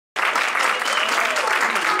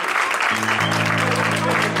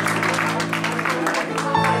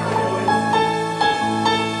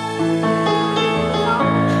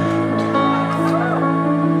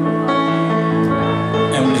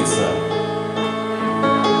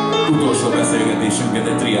utolsó beszélgetésünket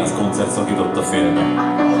egy Tria Sz koncert szakította félbe.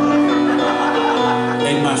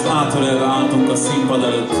 Egymást átölelve álltunk a színpad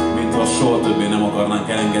előtt, mintha soha többé nem akarnánk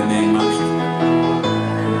elengedni egymást.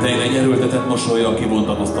 De én egy erőltetett mosollyal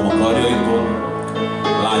kibontakoztam a karjaidból,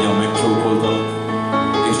 lányan megcsókoltalak,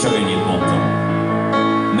 és csak ennyit mondtam.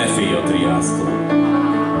 Ne félj a triáztól.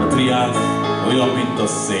 A triáz olyan, mint a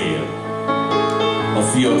szél. A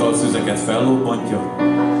fiatal szüzeket fellobbantja,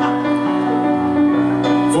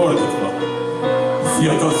 fordítva, a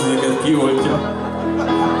fiatal szüzeket kioltja,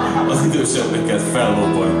 az idősebbeket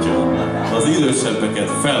fellobbantja. Az idősebbeket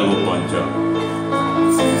fellobbantja.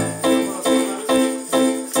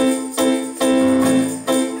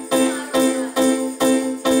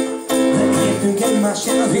 Értünk egymás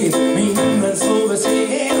nyelvét, minden szó beszél.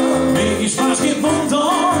 Mégis másképp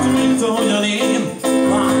mondod, mint ahogyan én.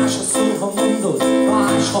 Más a szó, ha mondod,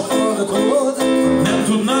 más, ha hallgatod. Nem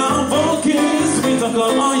tudnám, valkész, mit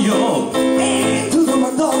akar a jobb. Én tudom a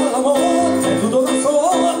dallamot, te tudod a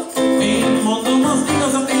szót. Én mondom az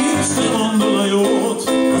igazat, és te mondod a jót.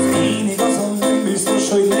 Az én igazam nem biztos,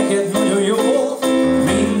 hogy neked nagyon jó.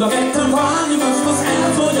 Mind a ketten várjuk azt az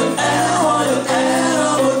elfogyott, elhagyott,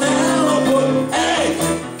 elrabott, ellopott. Egy,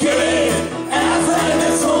 két,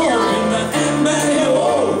 elfelejtett szó, minden ember jó.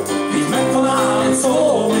 Így megtalál egy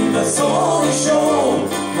szó, minden szó is jó.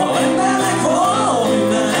 Ha embernek való,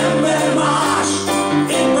 minden ember más.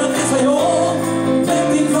 Éppen ez a jó,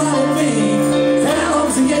 meddig várod még,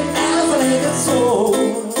 felhangzik egy elfelejtett szó.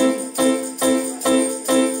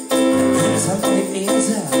 Érzem, amit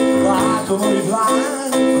érzel, látom, amit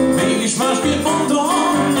látsz. Mégis másképp mondom,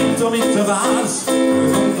 mint amit te vársz.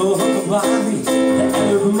 Gondolhatok bármit, de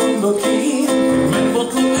előbb mondod ki.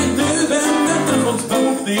 Megbotlok egy nőben, de te fogsz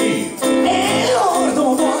bebukni. Én hordom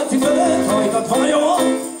a balcipőt, hajtad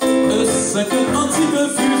vajon. Összeköt a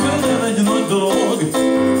cipőfűzve, nem egy nagy dolog.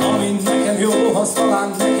 Amint nekem jó, az talán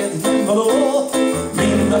neked nem való.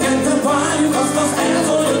 Mind a ketten várjuk azt az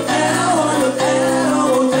elfogyott, elhagyott,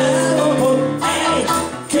 elrabott, ellopott. Egy,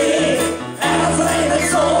 két, elfelejtett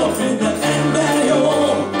szó, minden ember jó.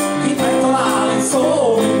 Itt megtalál egy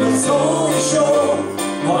szó, minden szó is jó.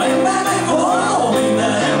 Ha embernek való,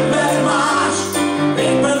 minden ember más.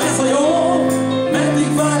 Éppen ez a jó,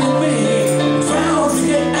 meddig várjuk még,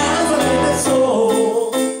 felhangzik egy elfelejtett szó.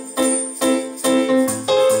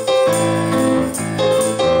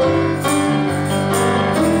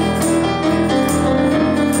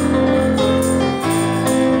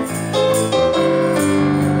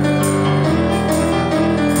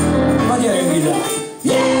 Na gyerünk ide!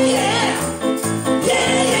 Yeah, yeah!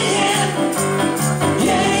 Yeah, yeah, yeah!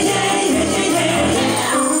 Yeah, yeah, yeah, yeah, yeah, yeah!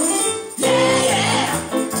 Yeah, yeah!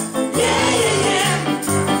 Yeah, yeah, yeah!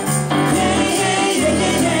 Yeah, yeah, yeah,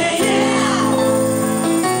 yeah, yeah, yeah!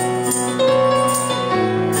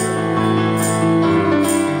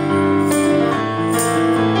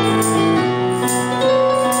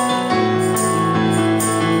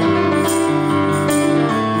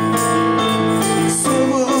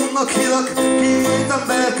 Szóval vannak hidak két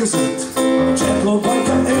ember között.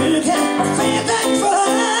 Csetlobbantam őket a fejedek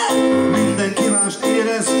felett. Mindenki mást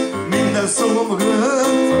érez, minden szó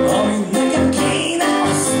mögött. Amint nekem kéne,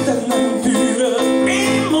 azt te nem tűröd.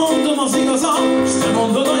 Én mondom az igazat, s te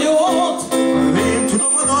mondod a jót. Én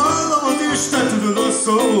tudom a dallamot, és te tudod a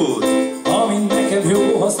szót. Amint nekem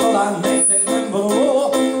jó, az talán nektek nem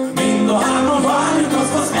való. Mind a hárman várjuk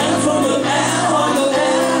azt az elfogyott, elhagyott,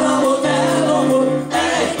 elrabott, ellopott.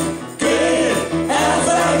 Egy, két,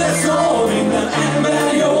 elfelejtett szó, minden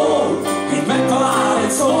ember jó. Itt megtalál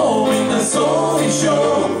egy szó, minden szó is jó.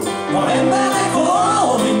 Ha embernek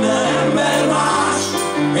való, minden ember más.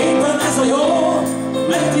 Éppen ez a jó,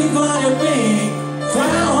 meddig várjuk még,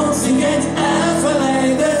 felhangzik egy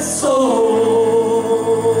elfelejtett szó.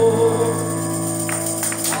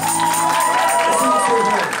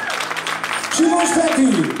 Simos Peti!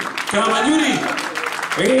 Kálmán Gyuri!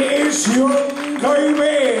 És Jonkai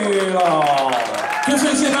Béla!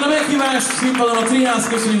 Köszönjük szépen a meghívást, színpadon a Tria Sz,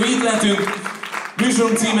 köszönjük, hogy itt lehetünk.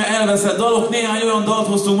 Műsorunk címe Elveszett dalok. Néhány olyan dalt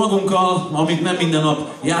hoztunk magunkkal, amit nem minden nap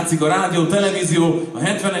játszik a rádió, televízió, a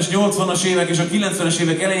 70-es, 80-as évek és a 90-es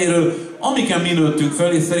évek elejéről, amiken mi nőttünk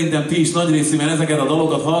föl, és szerintem ti is nagy részében ezeket a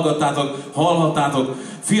dalokat hallgattátok, hallhattátok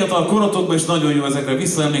fiatal korotokban, és nagyon jó ezekre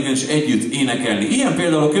visszaemlékezni és együtt énekelni. Ilyen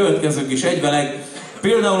például a következők is egyveleg,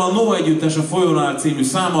 például a No együttes a Folyónál című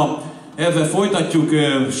száma. Ezzel folytatjuk.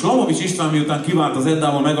 Slamovics István miután kivált az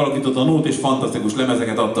Eddával, megalakította a Nót, és fantasztikus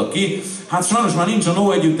lemezeket adtak ki. Hát sajnos már nincs a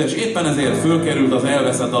No együttes, éppen ezért fölkerült az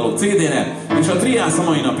Elveszett dalok CD-re, és a Tria Sz a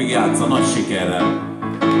mai napig játsza nagy sikerrel.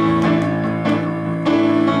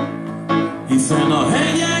 Hiszen a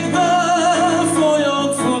hegyekből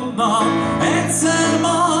folyók futnak,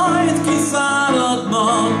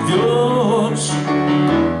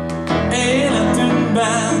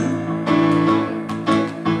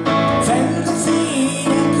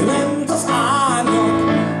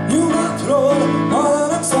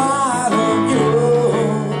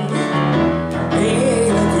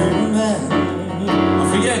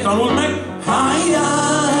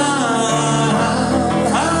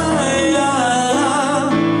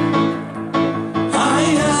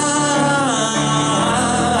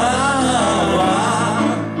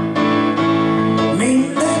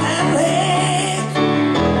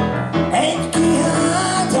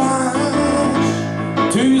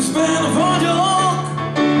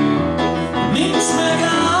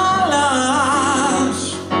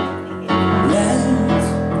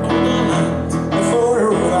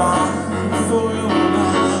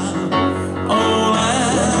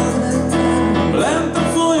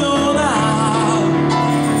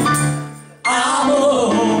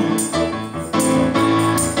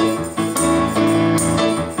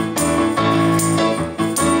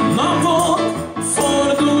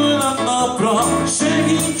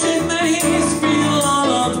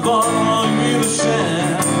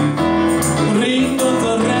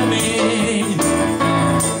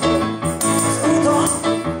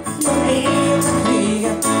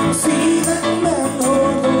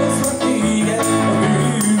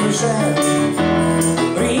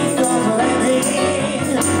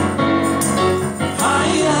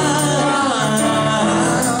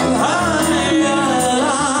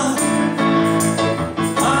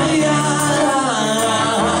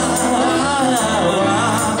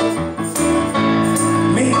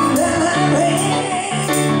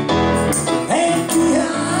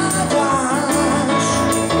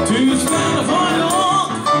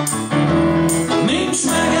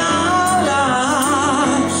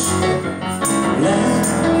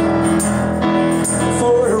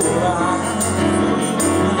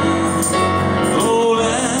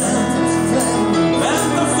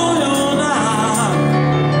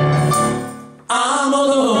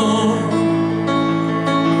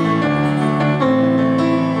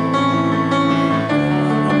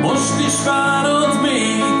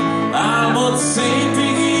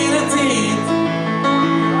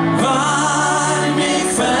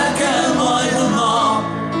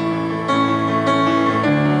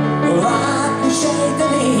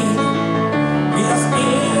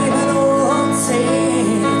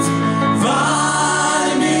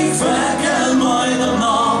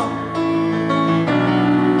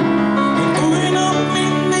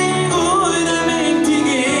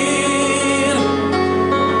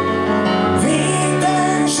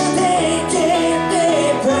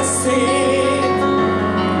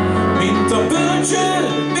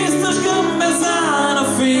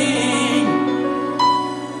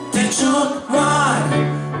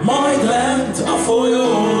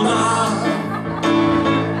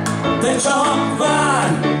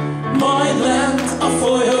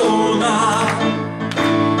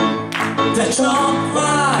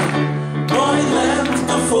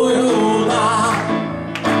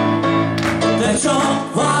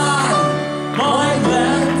 csak vár, majd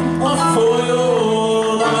lent a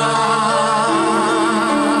folyón vár.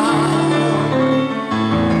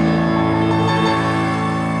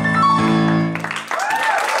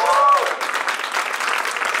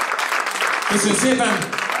 Köszönjük szépen!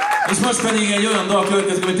 És most pedig egy olyan dal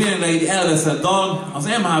következik, ami tényleg egy elveszett dal. Az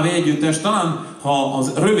MHV együttes, talán ha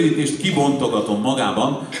az rövidítést kibontogatom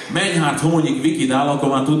magában, Menyhárt Homonyik Vikidál, akkor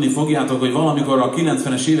már tudni fogjátok, hogy valamikor a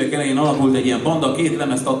 90-es évek elején alakult egy ilyen banda, 2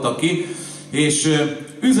 lemezt adtak ki, és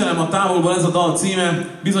Üzenem a távolból, ez a dal címe,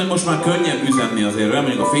 bizony most már könnyebb üzenni azért,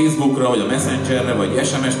 mondjuk a Facebookra, vagy a Messengerre, vagy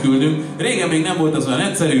SMS-t küldünk. Régen még nem volt az olyan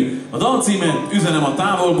egyszerű. A dal címe Üzenem a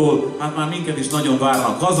távolból, hát már minket is nagyon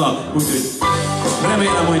várnak haza, úgyhogy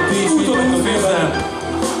remélem, hogy ti is tudtok ezzel.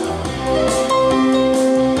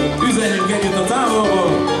 Üzenjünk együtt a távolból,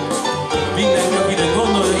 mindenki, akinek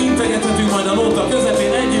gondolja, integethetünk majd a nóta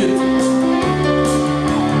közepén együtt.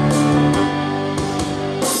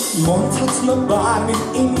 Mondhatnak bármit,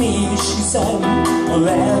 én mégis hiszem, a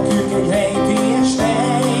lelkük egy rejtélyes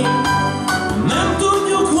hely. Nem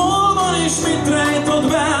tudjuk, hol van és mit rejt ott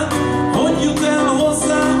bent, hogy jut el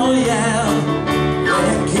hozzá a jel.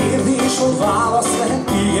 Legyen kérdés, vagy válasz, lehet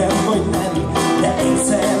igen vagy nem, de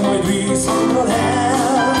egyszer majd vízhangra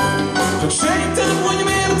el. Csak sejtem, hogy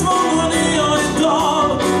miért van néha egy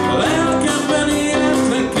dal, a lelkemben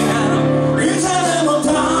életre kell. Üzenem a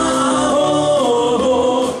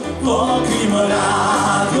távolból, valaki ma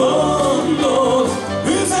rád gondol.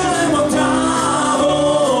 Üzenem a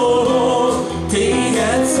távolból,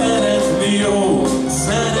 téged szeretni jó,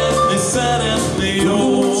 szeretni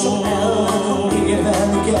jó. Sok elvon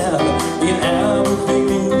érvelni kell, én elmúlt még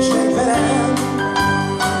nincsenek velem.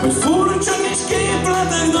 Hogy furcsa kis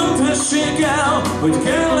képletek dönthessék el, hogy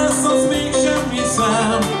kell lesz, az mégsem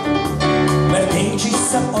hiszem. Mert nincs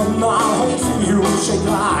hiszem annál, hogy egy fiú és egy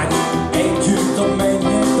lány együtt a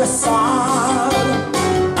mennyekbe száll.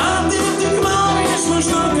 Átértük már, és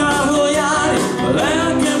most akárhol járj, a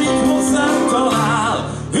lelkem így hozzám talál.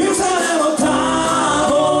 Üzenem a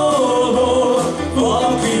távolból,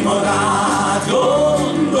 valaki ma rád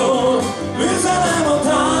gondol. Üzenem a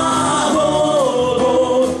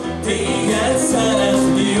távolból, téged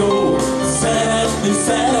szeretni jó,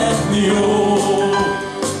 szeretni jó.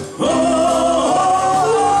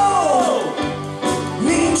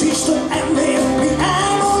 Nincs Isten ennél, mi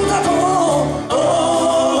elmondható.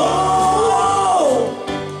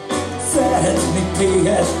 Szeretni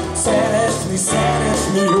téged, szeretni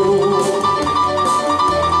jó.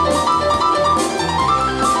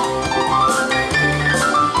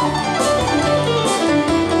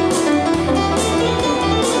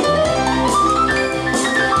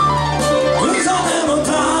 Üzenem a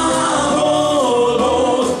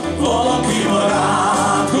távolból, valaki ma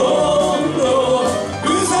rád gondol.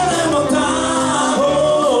 Üzenem a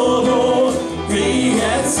távolból,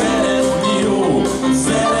 téged szeretni jó,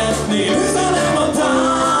 üzenem a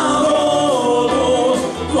távolból,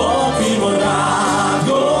 valaki ma rád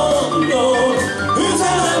gondol.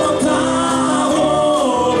 Üzenem a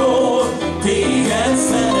távolból, téged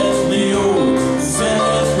szeretni jó,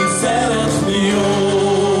 szeretni jó.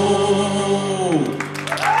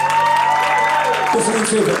 Köszönjük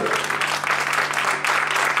szépen!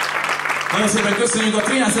 Nagyon szépen köszönjük, a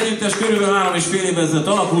Tria Sz együttes körülbelül 3,5 évvel ezelőtt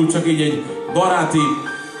alakult, csak így egy baráti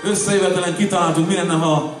összejövetelen kitaláltuk, mi lenne,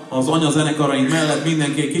 ha az anyazenekaraink mellett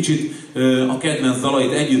mindenki egy kicsit a kedvenc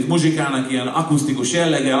dalait együtt muzsikálnak ilyen akusztikus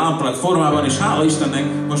jelleggel, unplugged formában, és hála Istennek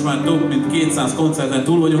most már több mint 200 koncerten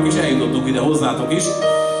túl vagyunk, és eljutottunk ide hozzátok is.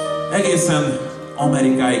 Egészen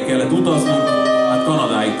Amerikáig kellett utaznunk, hát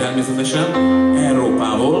Kanadáig természetesen,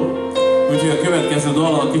 Európából. Úgyhogy a következő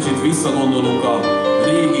dallal kicsit visszagondolunk a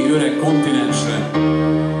régi öreg kontinensre,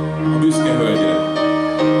 a büszke hölgyre.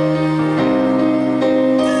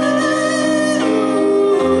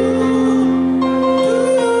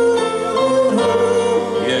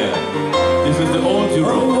 Yeah, this is the old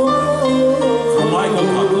Europe from Michael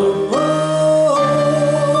Butler.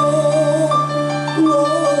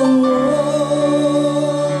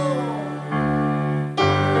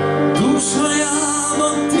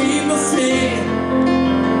 Dusajában tép a szél,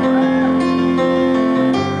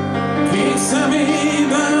 kék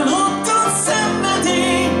szemében ott a szemben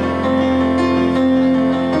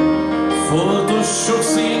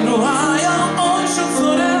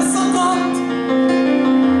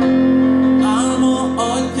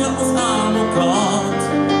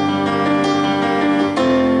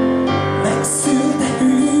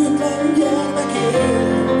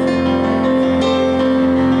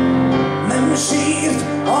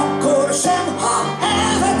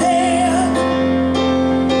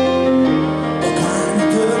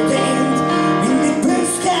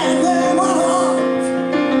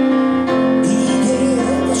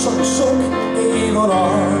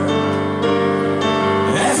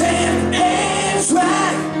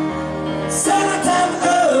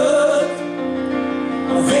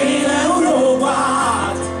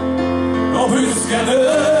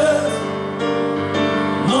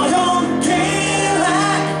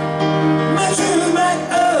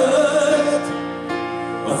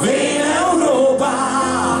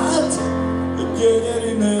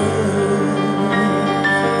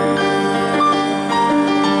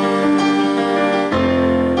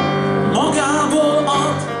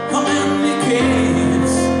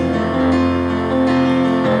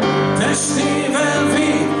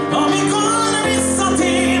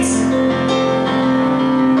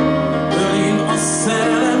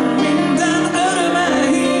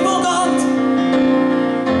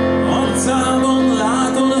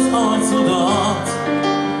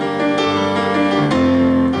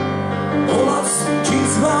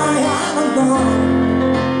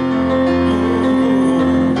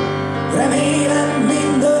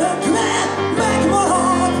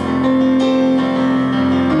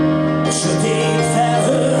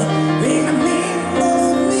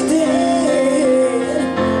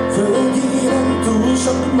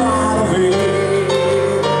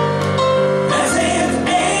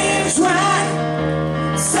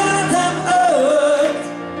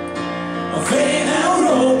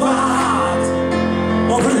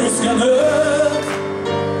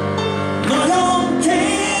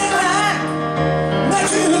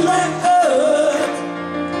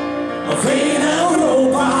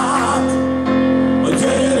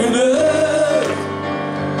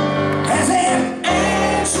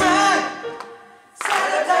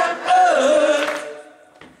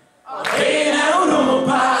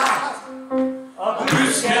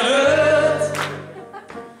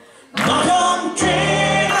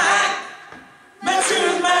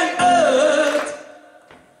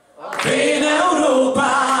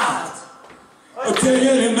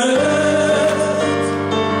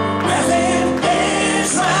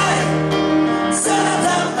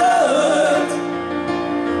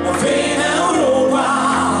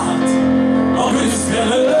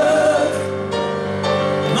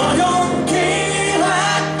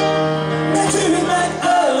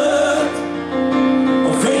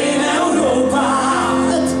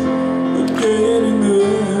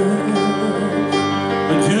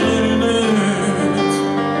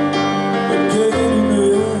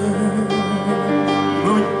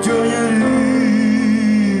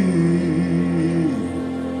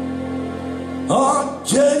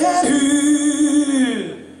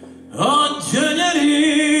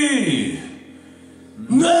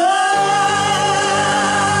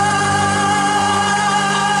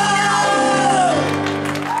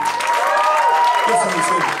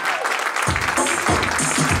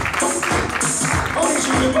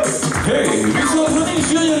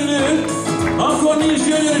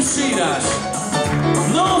meghívás.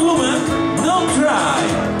 No woman, no cry.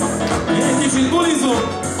 Egy kicsit bulizunk.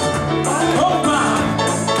 Hoppá!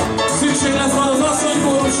 Szükség lesz majd az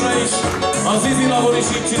asszonykórusra is. Az Izi Labor is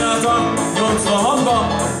így csinálta 86-ban.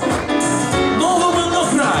 No woman, no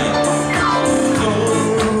cry. No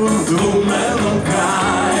woman, no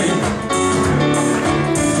cry.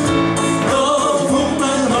 No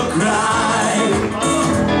woman, no cry.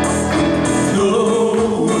 No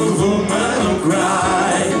woman, no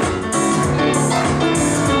cry.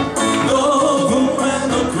 No woman,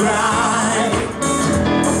 no cry.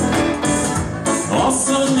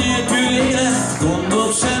 Asszony nélkül élet,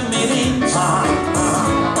 gondok semmi nincs.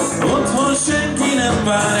 Otthon senki nem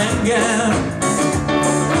vár engem.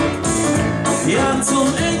 Játszom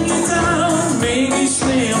egy gitáron, mégis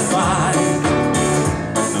néha fáj.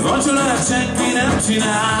 Vacsorát senki nem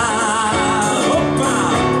csinál. Hoppá!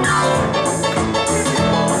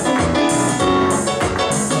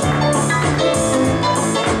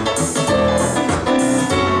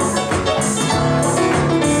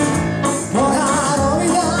 Magára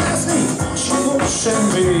vigyázni, sem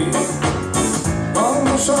semmi.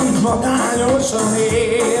 Hangosan, magányosan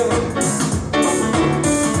él.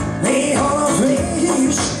 Néha nap végig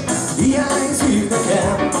is hiányzik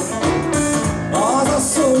nekem az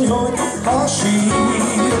asszony, hogy hasír.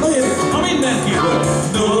 Ha mindenkiből.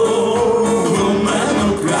 No woman,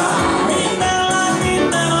 no cry. Minden lány,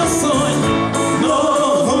 minden asszony. No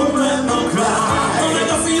woman, no cry. Ha meg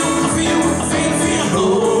a fiú, a férfiak. No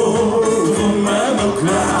woman, no cry.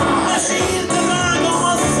 Ne sírj, te drágom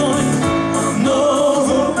asszony. No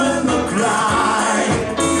woman, no cry.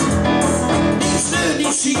 Nincs nő,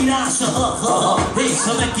 nincs sírása, ha-ha-ha. És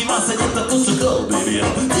ha megkívánsz egyet, akkor csak oh, baby,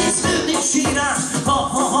 oh. Nincs nő, nincs sírás,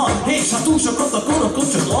 ha-ha-ha. És ha túl sokat akkor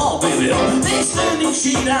csak oh, baby, oh. Nincs nő, nincs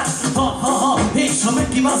sírás, ha-ha-ha. És ha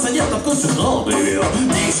megkívánsz egyet, akkor csak oh, baby, oh.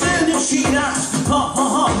 Nincs nő, nincs sírás,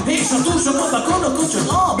 ha-ha-ha. És ha túl sokat akkor csak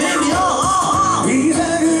oh, baby, oh.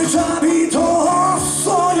 Hidegű csábító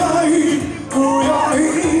asszonyaim,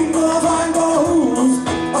 ujjaim naványba húz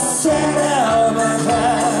a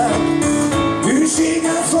szerelmetet.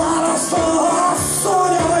 Hűséget választó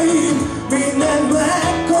asszonyaim, mindent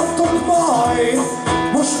megkaptok majd,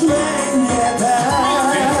 most menjetek.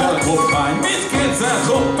 Mit képzel,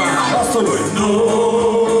 hoppány? Azt mondja, hogy No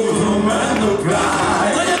woman, no cry.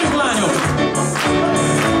 Na gyerünk, lányok!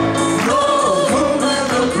 No woman,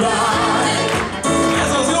 no cry.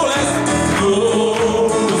 Ez az jó lesz! No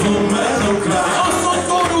woman, no cry.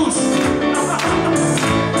 Asszonykórus!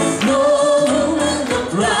 no woman, no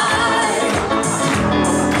cry.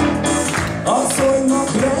 Asszonynak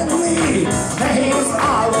lenni nehéz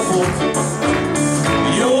állapot.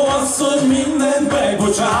 Jó asszony mindent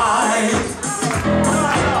megbocsájt.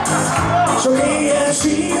 Csak éjjel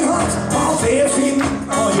sírhat a férfi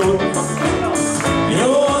nagyon.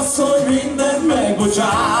 Jó asszony mindent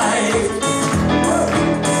megbocsájt.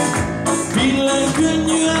 Pillanj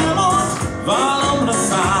könnyű álmot, vállamra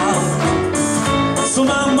száll.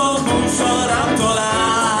 Szobámban bújsa rám talál.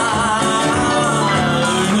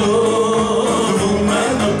 No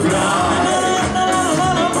woman, no cry.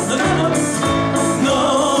 No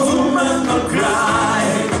woman, no cry.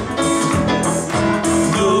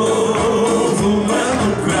 No woman, no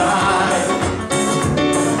cry.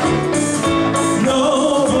 No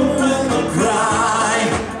woman, no cry.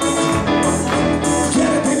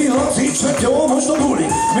 Gyere, baby, hazíts meg, jó most a buli.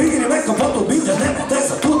 Végre megkaphatod mindent, nem tesz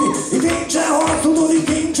a tudni. Itt nincsen harc, tudod, itt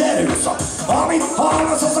nincs erőszak. Amit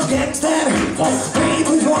hallasz, az a gangster hívva. Még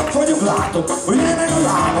hogy vak vagyok, látom, hogy nem meg a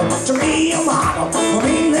lábam. Csak éj a mágam, ha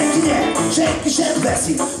mindenki nyer, senki sem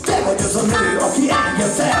veszi. Te vagy az a nő, aki engem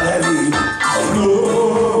felhevít. No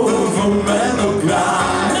woman, no cry.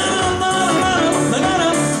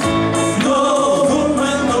 No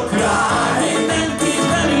woman, no cry. Mindenki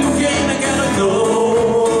velünk énekel, hogy no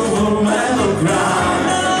woman, no cry.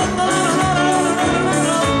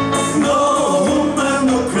 No woman,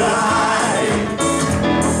 no cry.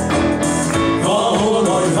 Valahol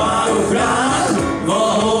majd várok rád,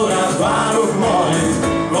 valahol rád várok majd.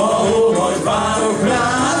 Valahol majd várok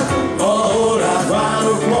rád, valahol rád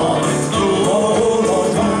várok majd. Valahol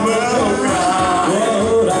majd várok rád,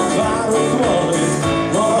 Valahol rád várok majd.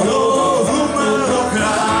 no woman, no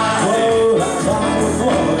cry. Valahol rád várok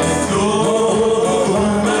majd. No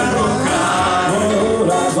woman, no cry. Valahol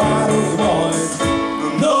rád várok majd.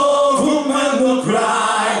 No woman, no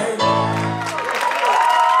cry.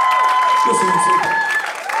 Köszönjük szépen!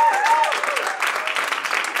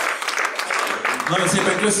 Nagyon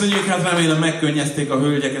szépen köszönjük, hát remélem megkönnyezték a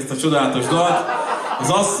hölgyek ezt a csodálatos dalt. Az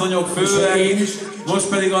asszonyok főleg, most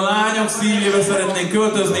pedig a lányok szívébe szeretnénk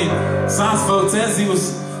költözni. 100 fok Celsius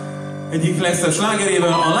egyik legszebb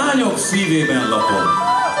slágerével, a lányok szívében lakom.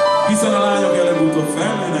 Hiszen a lányok előbb-utóbb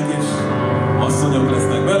felnőnek és asszonyok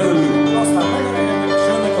lesznek belőlük. Aztán megjelennek és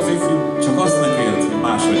jönnek az ifjú. Csak azt ne kért, hogy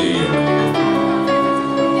máshogy éljek.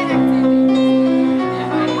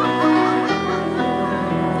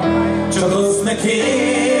 Csak azt ne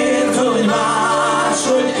kért, hogy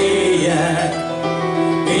máshogy éljek.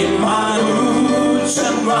 Én már úgy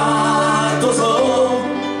sem változom.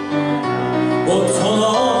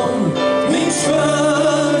 Otthonom nincs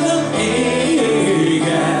földön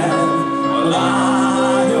égen. A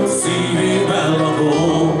lányok szívében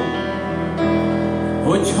lakom.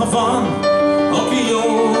 Hogyha van, aki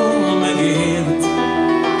jól megért,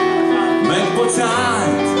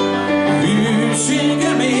 megbocsájt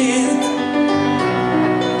hűségemért,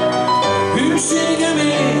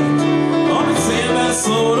 amit szélben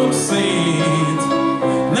szórok szét.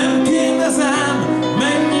 Nem kérdezem,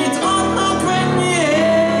 mennyit adnak, mennyiért.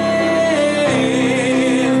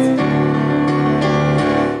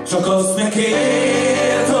 Csak azt ne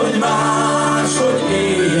kért, hogy máshogy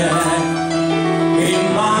éljek.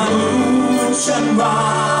 Én már úgy sem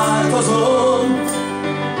változom.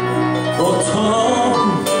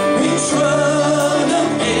 Otthonom nincs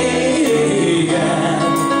földön égen.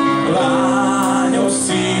 Lányok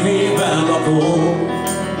szívében lakom.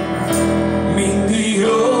 Mindig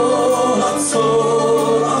rólad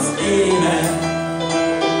szól az ének.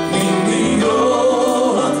 Mindig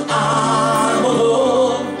rólad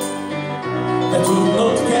álmodom. De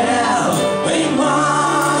tudnod kell, hogy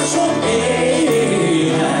máshogy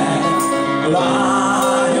élek.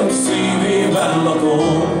 Lányok szívében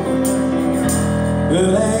lakom.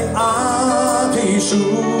 Ölej át és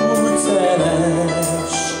úgy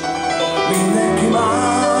szeres. Mindenki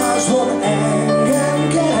másban engem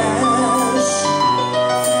keres.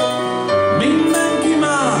 Mindenki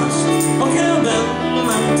más, ha kell, de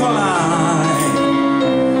nem találj.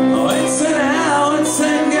 Ha egyszer elhagysz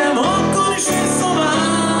engem, akkor is visszavárj.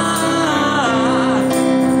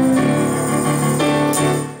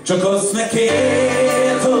 Csak azt ne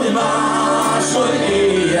kért, hogy máshogy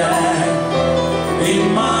éljek. Én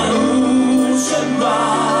már úgy sem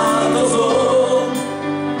változom.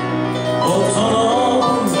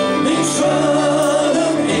 Otthonom nincs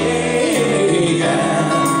földön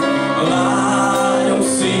égen. A lányok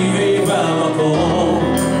szívében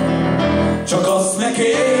lakom. Csak azt ne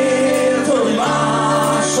kért, hogy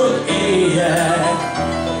máshogy éljek.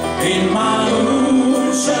 Én már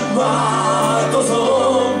úgy sem változom.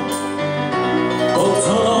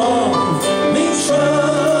 Otthonom nincs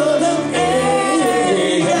földön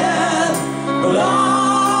égen. A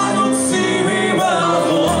lányok szívében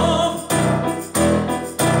lakom.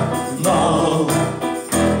 No,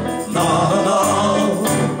 no, no, no,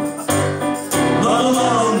 no, no,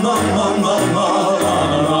 no, no, no,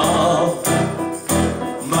 no, no,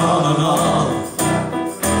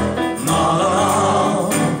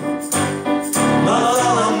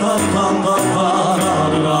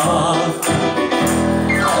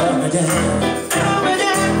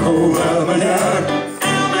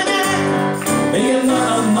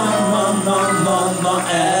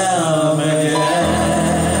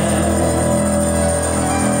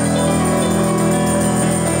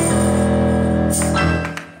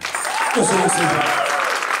 Köszönjük szépen!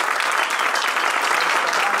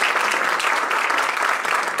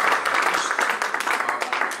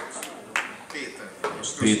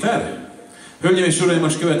 Péter? Hölgyeim és uraim,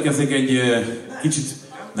 most következik egy kicsit...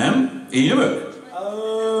 Nem? Én jövök?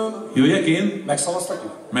 Jöjjek én?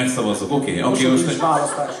 Megszavaztatjuk? Megszavazok, oké. Most Most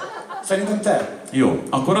választás. Szerintem te. Jó,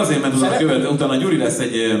 akkor azért, mert utána Gyuri lesz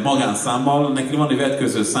egy magánszámmal, neki van egy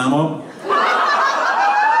vetköző száma.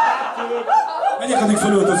 Megyek, addig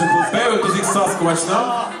felöltözünk hozzá. Beöltözik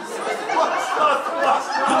Sasquatchnak.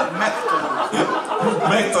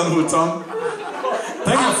 Megtanultam.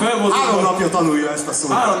 Tegnap fel voltunk... 3 napja tanulja ezt a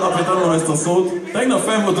szót. 3 napja tanulom ezt a szót. Tegnap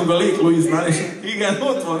fel voltunk a Lake Louise-nál, és igen,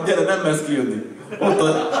 ott van, gyere, nem mersz kijönni. Ott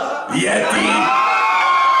a Yeti!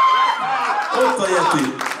 Ott a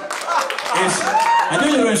Yeti! És hát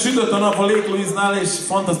gyönyörűen sütött a nap a Lake Louise-nál, és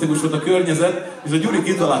fantasztikus volt a környezet, és a Gyuri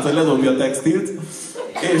kitalálta, hogy ledobja a textilt,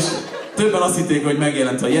 és többen azt hitték, hogy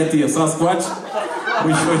megjelent a Yeti, a Sasquatch,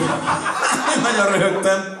 úgyhogy én nagyon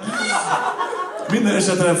röhögtem. Minden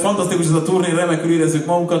esetre fantasztikus ez a turné, remekül érezzük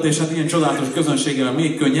magunkat, és hát ilyen csodálatos közönséggel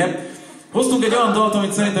még könnyebb. Hoztunk egy olyan dalt,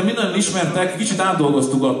 amit szerintem mindannyian ismertek, kicsit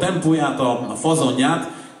átdolgoztuk a tempóját, a fazonját.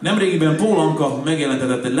 Nemrégiben Paul Anka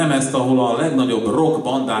megjelentetett egy lemezt, ahol a legnagyobb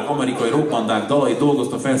rockbandák, amerikai rockbandák dalait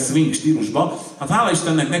dolgozta fel swing stílusba. Hát hála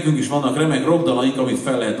Istennek nekünk is vannak remek rockdalaink, amit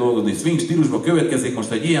fel lehet dolgozni swing stílusba. Következik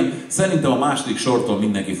most egy ilyen, szerintem a második sortól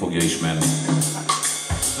mindenki fogja ismerni.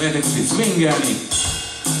 Lehetek is itt swingelni.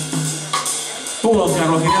 Tólankár,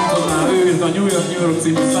 aki nem tudná, ő írt a New York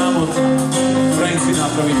című számot, Frank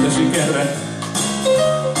Sinatra vitte sikerre.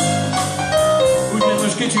 Úgyhogy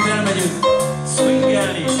most kicsit elmegyünk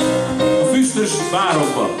swingelni a füstös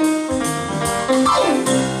várokba.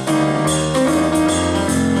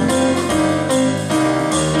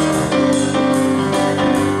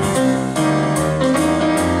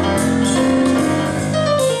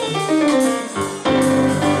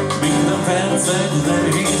 Minden perc egy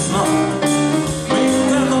nehéz nap,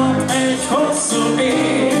 minden nap egy hosszú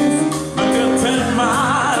év, mögöttem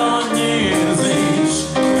már annyi érzés,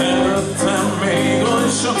 előttem még oly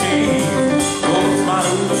sok év. Volt már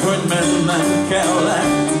úgy, hogy mennem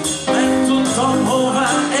kellett, nem tudtam hová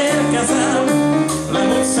érkezem,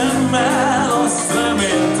 lemúlt szemmel azt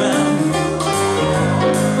reméltem.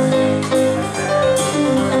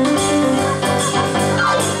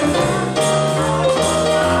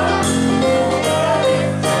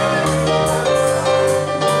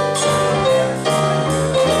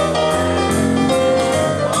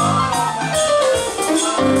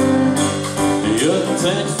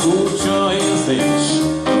 Egy furcsa érzés,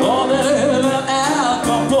 van erővel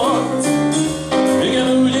elkapott. Igen,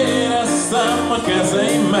 úgy éreztem a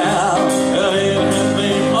kezeimmel,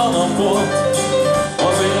 elérhetném a napot.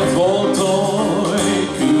 Azért volt oly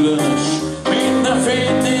különös,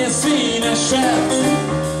 mindenféle színesebb.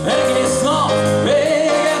 Egész nap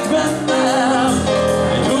véget bennem,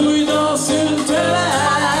 egy új dal szűnt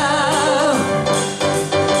el.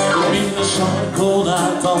 Minden sarkon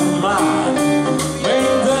álltam már,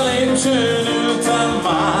 lépcsőn ültem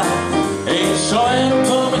már, és a nem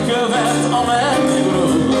tudom követ, amerre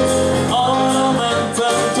gurult, arra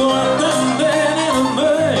mentem tovább,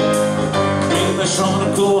 minden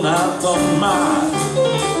sarkon álltam már,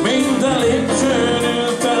 minden lépcsőn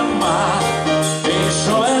ültem már, és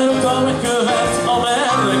a nem tudom követ,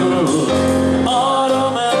 amerre gurult,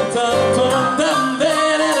 arra mentem tovább,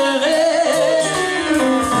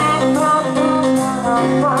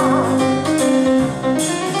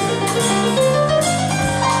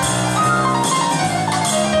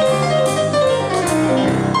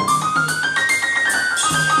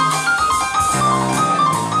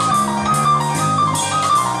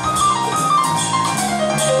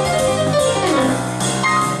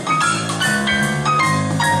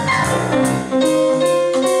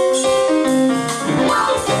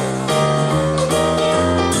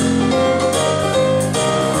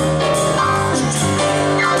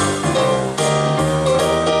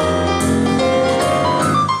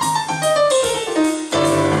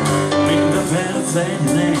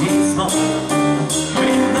 egy nehéz nap,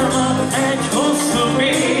 minden nap egy hosszú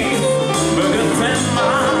év, mögöttem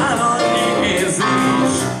már annyi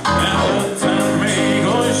érzés, előttem még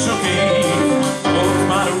oly sok év. Volt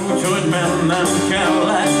már úgy, hogy mennem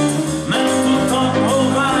kellett, nem tudtam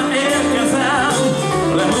hová érkezem,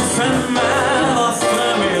 lemúlt szemmel azt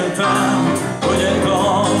reméltem, hogy egy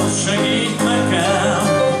dal segít nekem,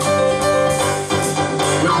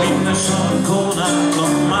 hogy minden sarkon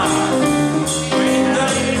álltam már,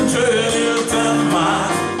 lépcsőn ültem már,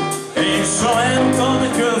 és a nem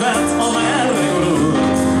tudom követ, amerre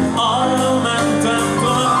gurult, arra mentem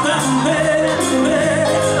tovább,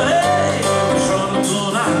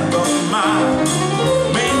 sarkon álltam már,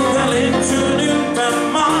 minden lépcsőn ültem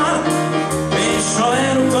már, és a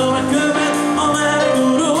nem tudom követ, amerre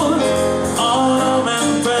gurult, arra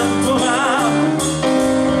mentem tovább,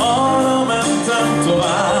 arra mentem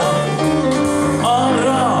tovább,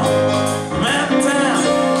 arra mentem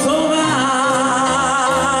tovább.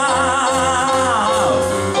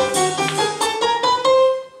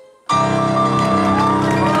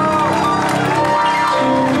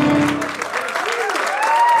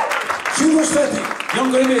 Sivas Peti!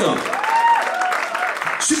 Jankari Béla!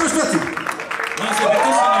 Sivas Peti! Nagyon szépen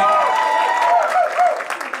köszönjük!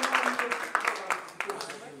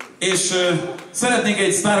 És szeretnék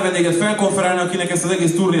egy sztár vendéget felkonferálni, akinek ezt az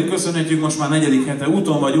egész turnét köszönhetjük, most már 4. hete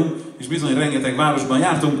úton vagyunk, és bizony rengeteg városban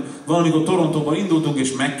jártunk, valamikor Torontóban indultunk,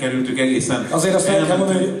 és megkerültük egészen. Azért azt el kell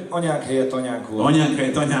mondani, hogy anyánk helyett anyánk volt. Anyánk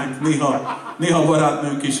helyett anyánk, néha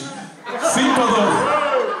barátnőnk is. Színpadon!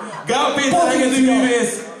 Gál Péter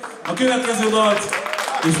hegedűművész, a következő dalt,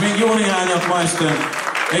 és még jó néhányak ma este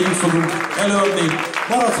együtt fogunk előadni.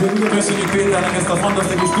 Köszönjük Péternek ezt a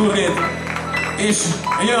fantasztikus turnét, és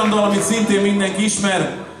egy olyan dal, amit szintén mindenki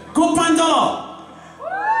ismer, Koppánydala!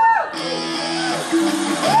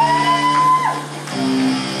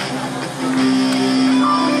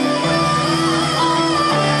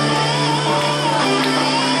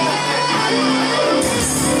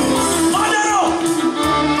 Magyarok!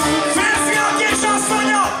 Férfiak és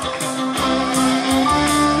asszonyok!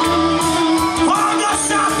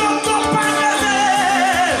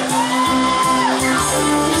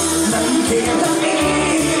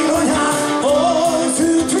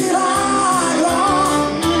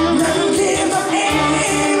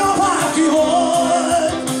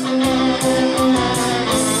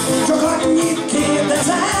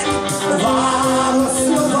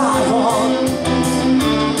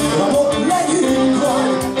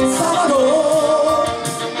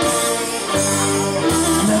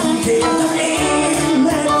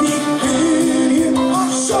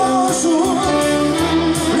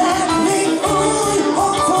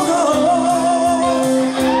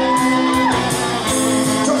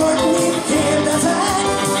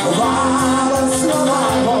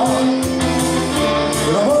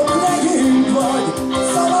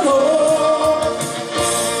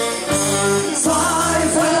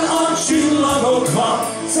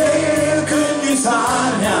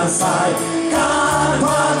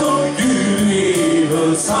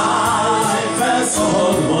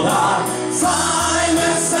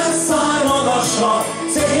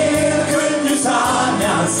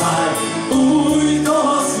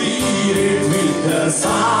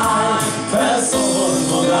 szabad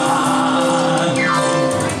magán.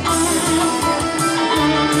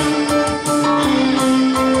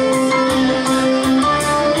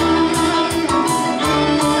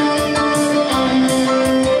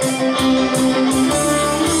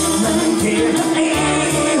 Nem kértem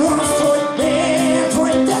én azt, hogy miért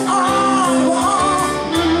vagy te állva.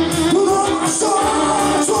 Tudom, a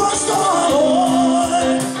sors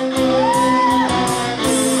tanul.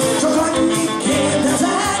 Csak annyit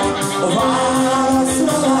kérdezek, a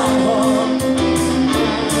válaszra várva.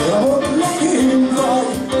 Rabok legyünk,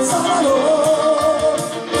 vagy szabadok.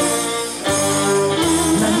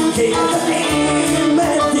 Nem kértem én,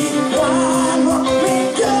 meddig várva, még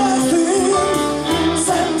győztünk.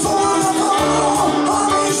 Szemforgató,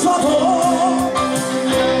 hamis vadok.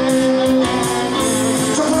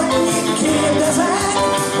 Csak annyit kérdezek,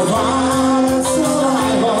 a válaszra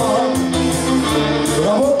várva.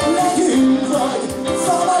 Rabok legyünk, vagy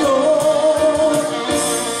szabadok.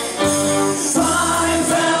 Szállj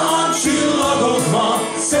fel a csillagokba,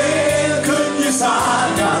 szél könnyű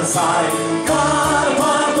szárnyán szállj.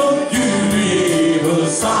 Kárpátok gyűrűjéből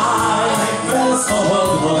szállj fel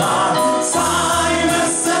szabad magán. Szállj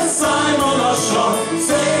messze, szállj magasra,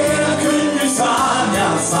 szél könnyű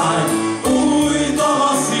szárnyán szállj. Új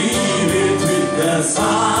tavasz hírét vidd el,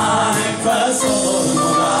 szállj fel szabad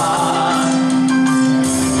magán.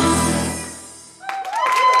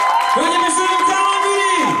 Hölgyeim és Uraim,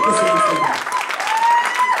 Calgary! Köszönjük szépen!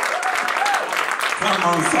 Come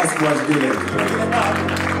on, Sasquatch Gyuri!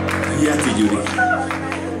 Yeti Gyuri!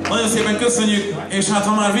 Nagyon szépen köszönjük, és hát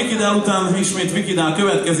ha már Wikidál után ismét Wikidál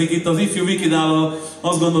következik, itt az ifjú Wikidállal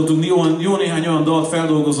azt gondoltuk, jó néhány olyan dalt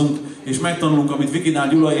feldolgozunk, és megtanulunk, amit Wikidál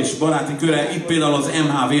Gyula és baráti köre, itt például az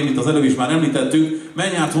MHV, mint az előbb is már említettük,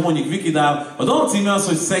 Mennyárt Homonyik Wikidál. A dal címe az,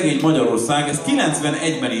 hogy Szegény Magyarország, ez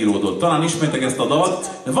 91-ben íródott. Talán ismertek ezt a dalt,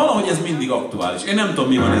 de valahogy ez mindig aktuális. Én nem tudom,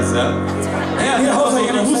 mi van ezzel. Eltelt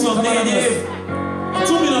azóta 24 év, a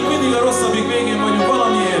cuminak mindig a rosszabbik végén vagyunk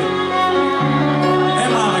valamiért.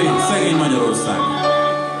 MHV, Szegény Magyarország.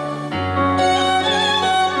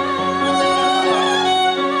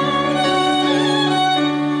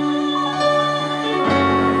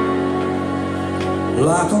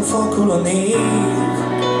 Látom, fakul a nép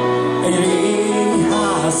egy régi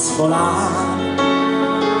ház falán.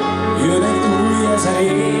 Jön egy új ezer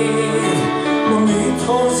év, ma mit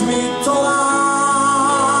hoz, mit talál?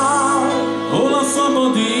 Hol a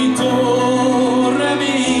szabadító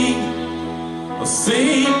remény, a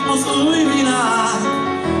szép az új világ,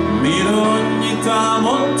 miről annyit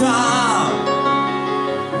álmodtál?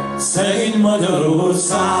 Szegény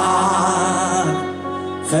Magyarország,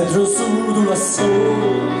 fentről szúdul a szó,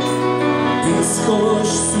 piszkos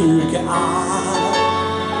szürke ág.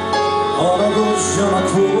 Haragosson a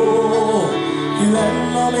tó, ki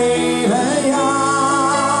lenn a mélyben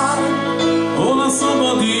jár. Hol a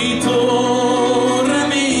szabadító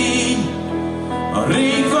remény, a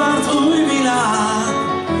rég várt új világ,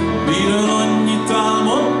 miről annyit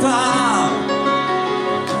álmodtál?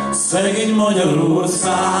 Szegény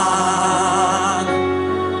Magyarország,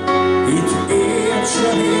 itt élt s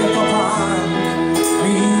remélt apánk,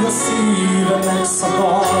 míg a szíve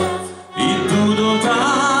megszakadt. Itt dúdolt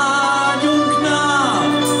ágyunknál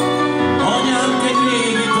anyánk egy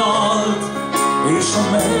régi dalt, És ha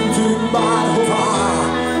mentünk bárhová,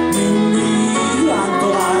 mindig ránk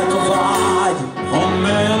talált a vágy. ha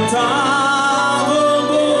ment távolból,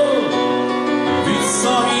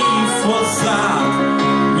 visszahív hozzád.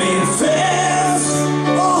 Miért félsz,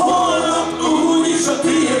 a holnap úgyis a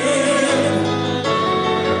tiéd?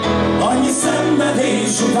 Annyi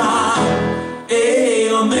szenvedés után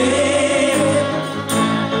él a nép.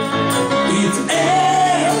 Itt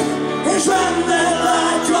él, és benne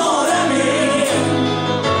látja a remény.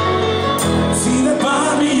 Szíve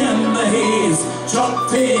bármilyen nehéz, csak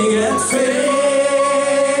téged fél.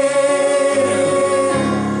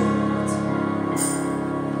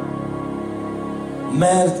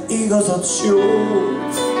 Mert igazad s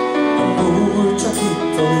jót, a múlt csak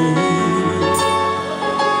itt a lét.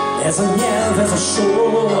 Ez a nyelv, ez a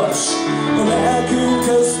sors, a lelkünk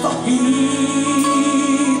közt a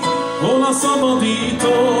híd. Hol a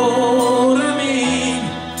szabadító remény,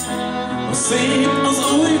 a szép az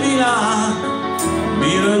új világ,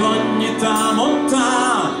 miről annyit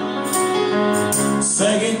álmodtál?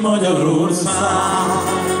 Szegény Magyarország.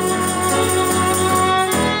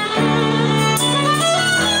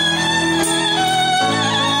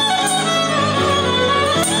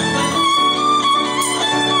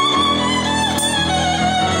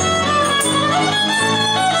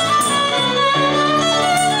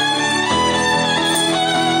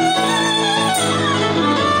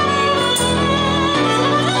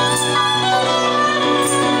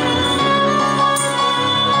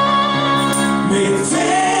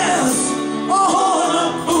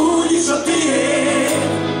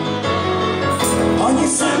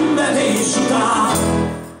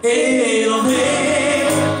 él a nép.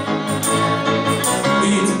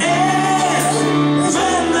 Itt él,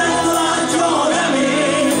 benned látja a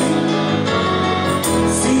remény.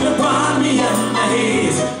 Szíve bármilyen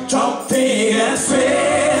nehéz, csak téged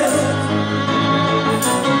fél.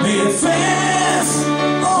 Miért félsz,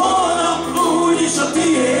 holnap úgyis a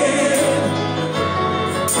tiéd.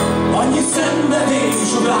 Annyi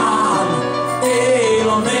szenvedés után él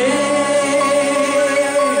a nép.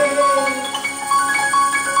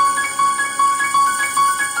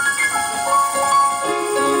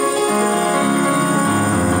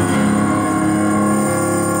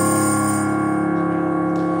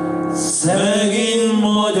 Szegény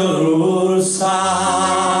Magyarország.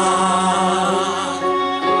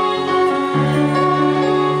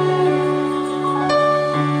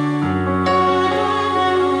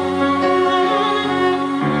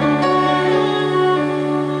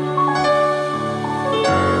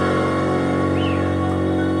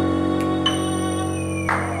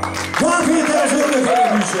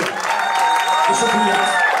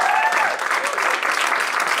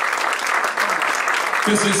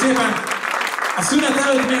 Köszönjük szépen! A szünet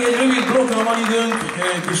előtt még egy rövid blokkra van időnk,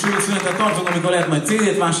 kis szünetet tartunk, amikor lehet majd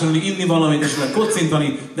CD-t vásárolni, inni valamit, esetleg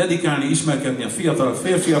kocintani, dedikálni, ismerkedni a fiatalok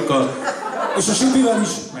férfiakkal. És a Sipivel is.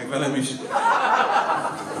 Meg velem is.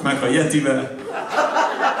 Meg a Yetivel.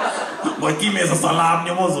 Vagy kimész, aztán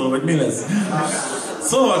lábnyomozol, vagy mi lesz?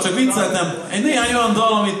 Szóval csak vicceltem. Egy néhány olyan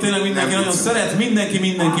dal, amit tényleg mindenki nagyon szeret.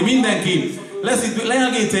 Mindenki. Lesz itt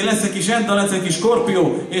LGT, lesz egy kis Enta, lesz egy kis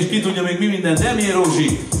Skorpió, és ki tudja még mi minden, Demjé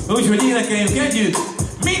Rózsi. Úgyhogy énekeljünk együtt,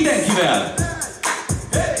 mindenkivel!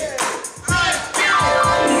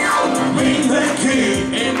 Mindenki,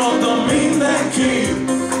 én mondom mindenki,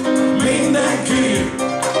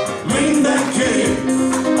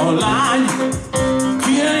 a lány,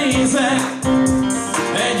 kire nézek,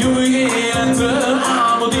 egy új életről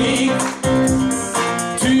álmodik,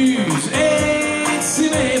 tűz ég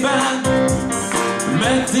szívében,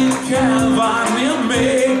 meddig kell várnia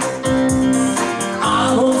még?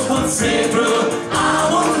 Álmodhat szépről,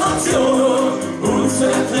 álmodhat jóról, úgy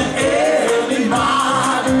szeretne élni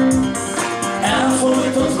már.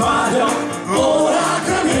 Elfolytott vágyak, órák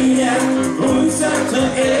remények, úgy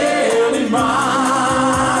szeretne élni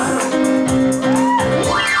már.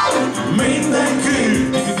 Mindenki,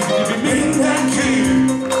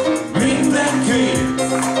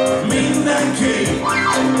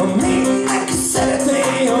 Mindenki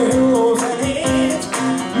szeretné a jó zenét,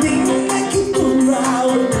 mindenki tudná,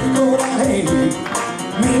 hogy mikor elég.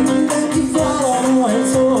 Mindenki valahol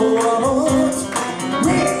szól.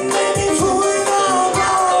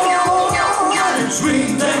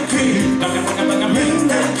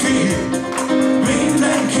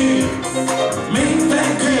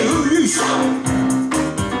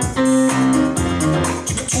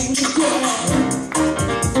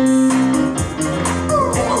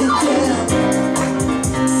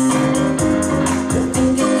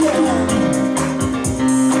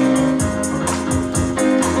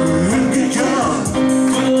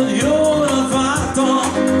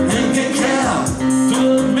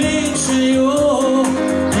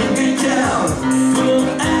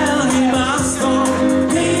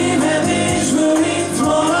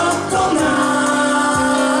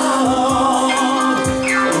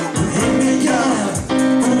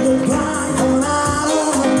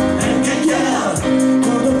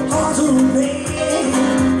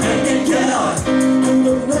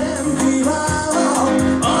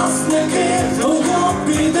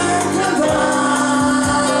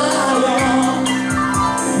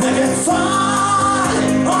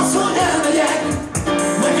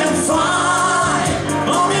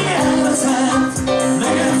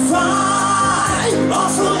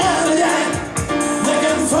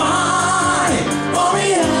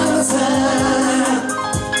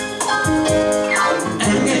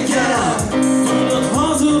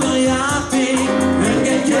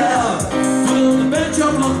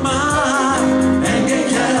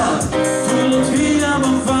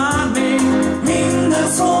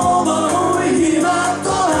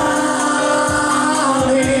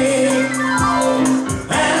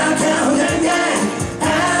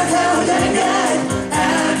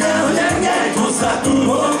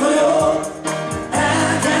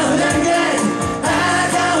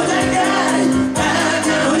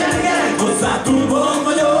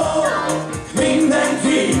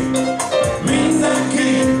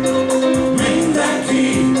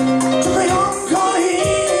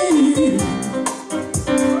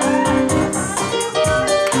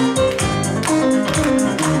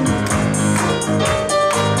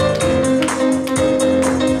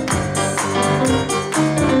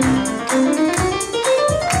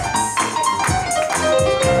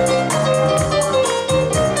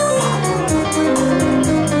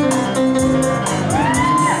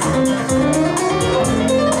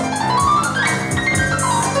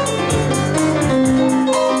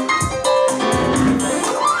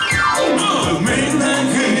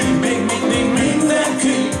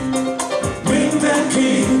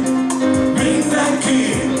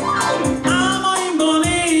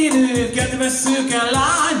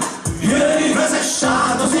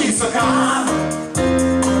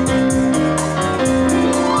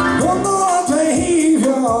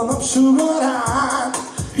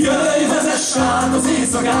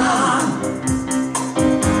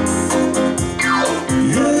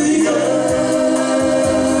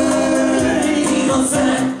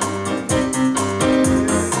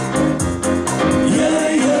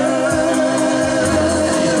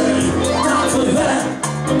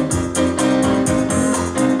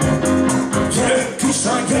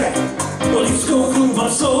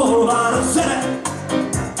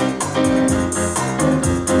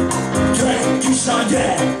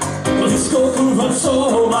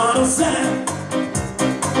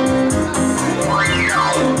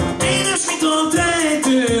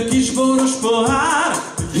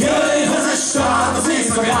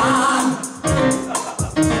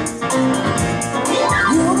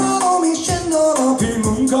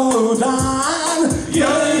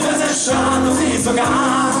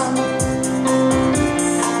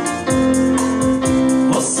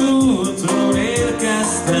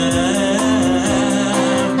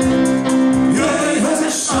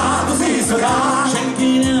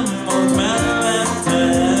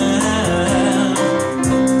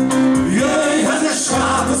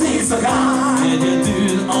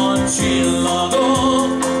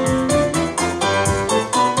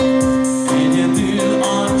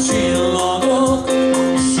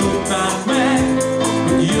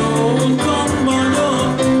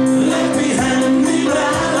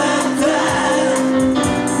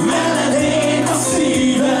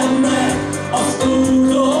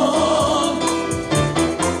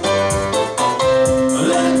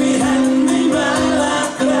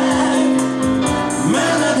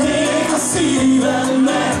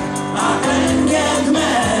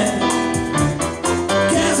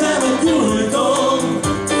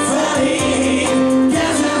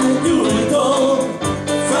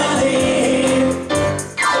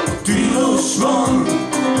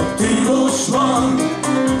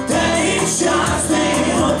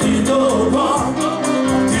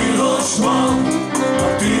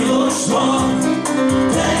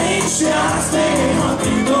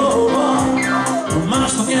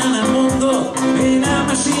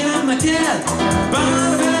 veled.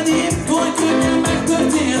 Bár veled épp oly könnyen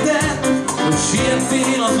megtörténhetett, hogy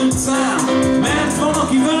siettél az utcán, mert van,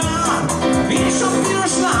 aki vár, és a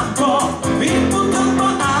piros lámpa épp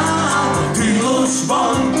mutatban áll.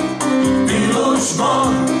 Tilosban,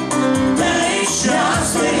 tilosban, te is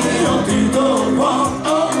jársz még a titokban.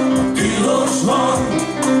 Tilosban,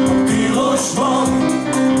 tilosban,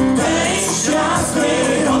 te is jársz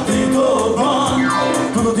még a titokban.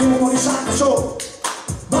 Tudod, jó van és átlások,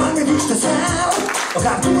 bármit is teszel,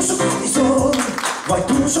 akár túl sokat iszol, vagy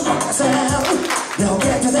túl sokat eszel, de ha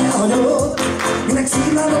kezded elhagyod, minek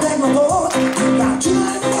szívnál a tegnapot, inkább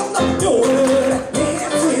csinálj magadnak jó előre,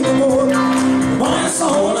 miért szép napot. Ma lesz a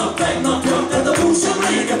holnap tegnapja, tedd a bús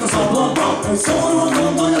emléket az ablakba, hogy szólóan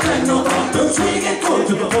gondolj a tegnapra, tölts még egy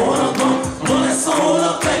kortyot a poharadba. Ma lesz a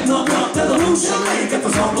holnap tegnapja, tedd a bús emléket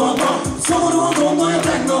az ablakba, szólóan gondolj a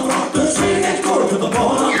tegnapra, tölts még egy kortyot a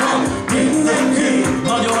poharadba. Mindenki,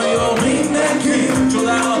 nagyon jó, mindenki,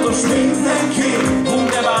 csodálatos mindenki,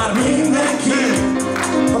 ugyebár mindenki.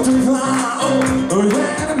 Ha tudnám, hogy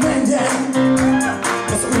merre menjen,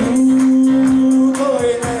 az út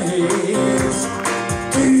oly nehéz.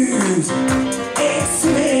 Tűz és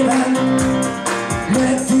szívében,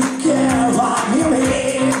 meddig kell várnia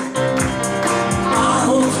még.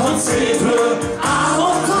 Álmodhatsz szépről,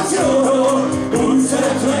 álmodhatsz jóról, úgy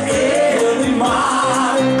szeretve élni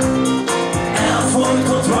már.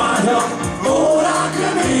 Elfolytott vágyak, órák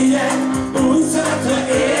remények, úgy szeretve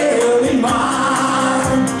élni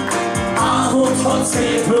már. Álmodhatsz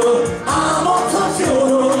szépről, álmodhatsz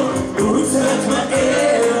jóról, úgy szeretve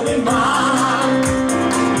élni már.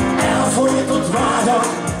 Elfolytott vágyak,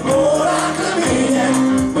 órák remények,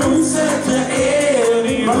 úgy szeretve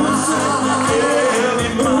élni már. Úgy szeretve élni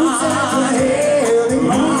már. Úgy szeretve élni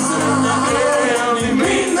már. Úgy szeretve élni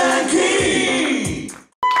mindenki.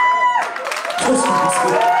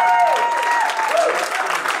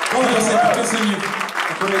 Nagyon szépen köszönjük!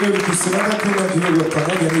 Akkor egy rövid kis szünetet, mindenki nyugodtan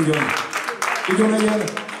legyen, így legyen.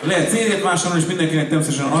 Lehet CD-t vásárolni, és mindenkinek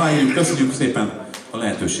természetesen aláírjuk. Köszönjük szépen a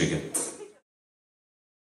lehetőséget!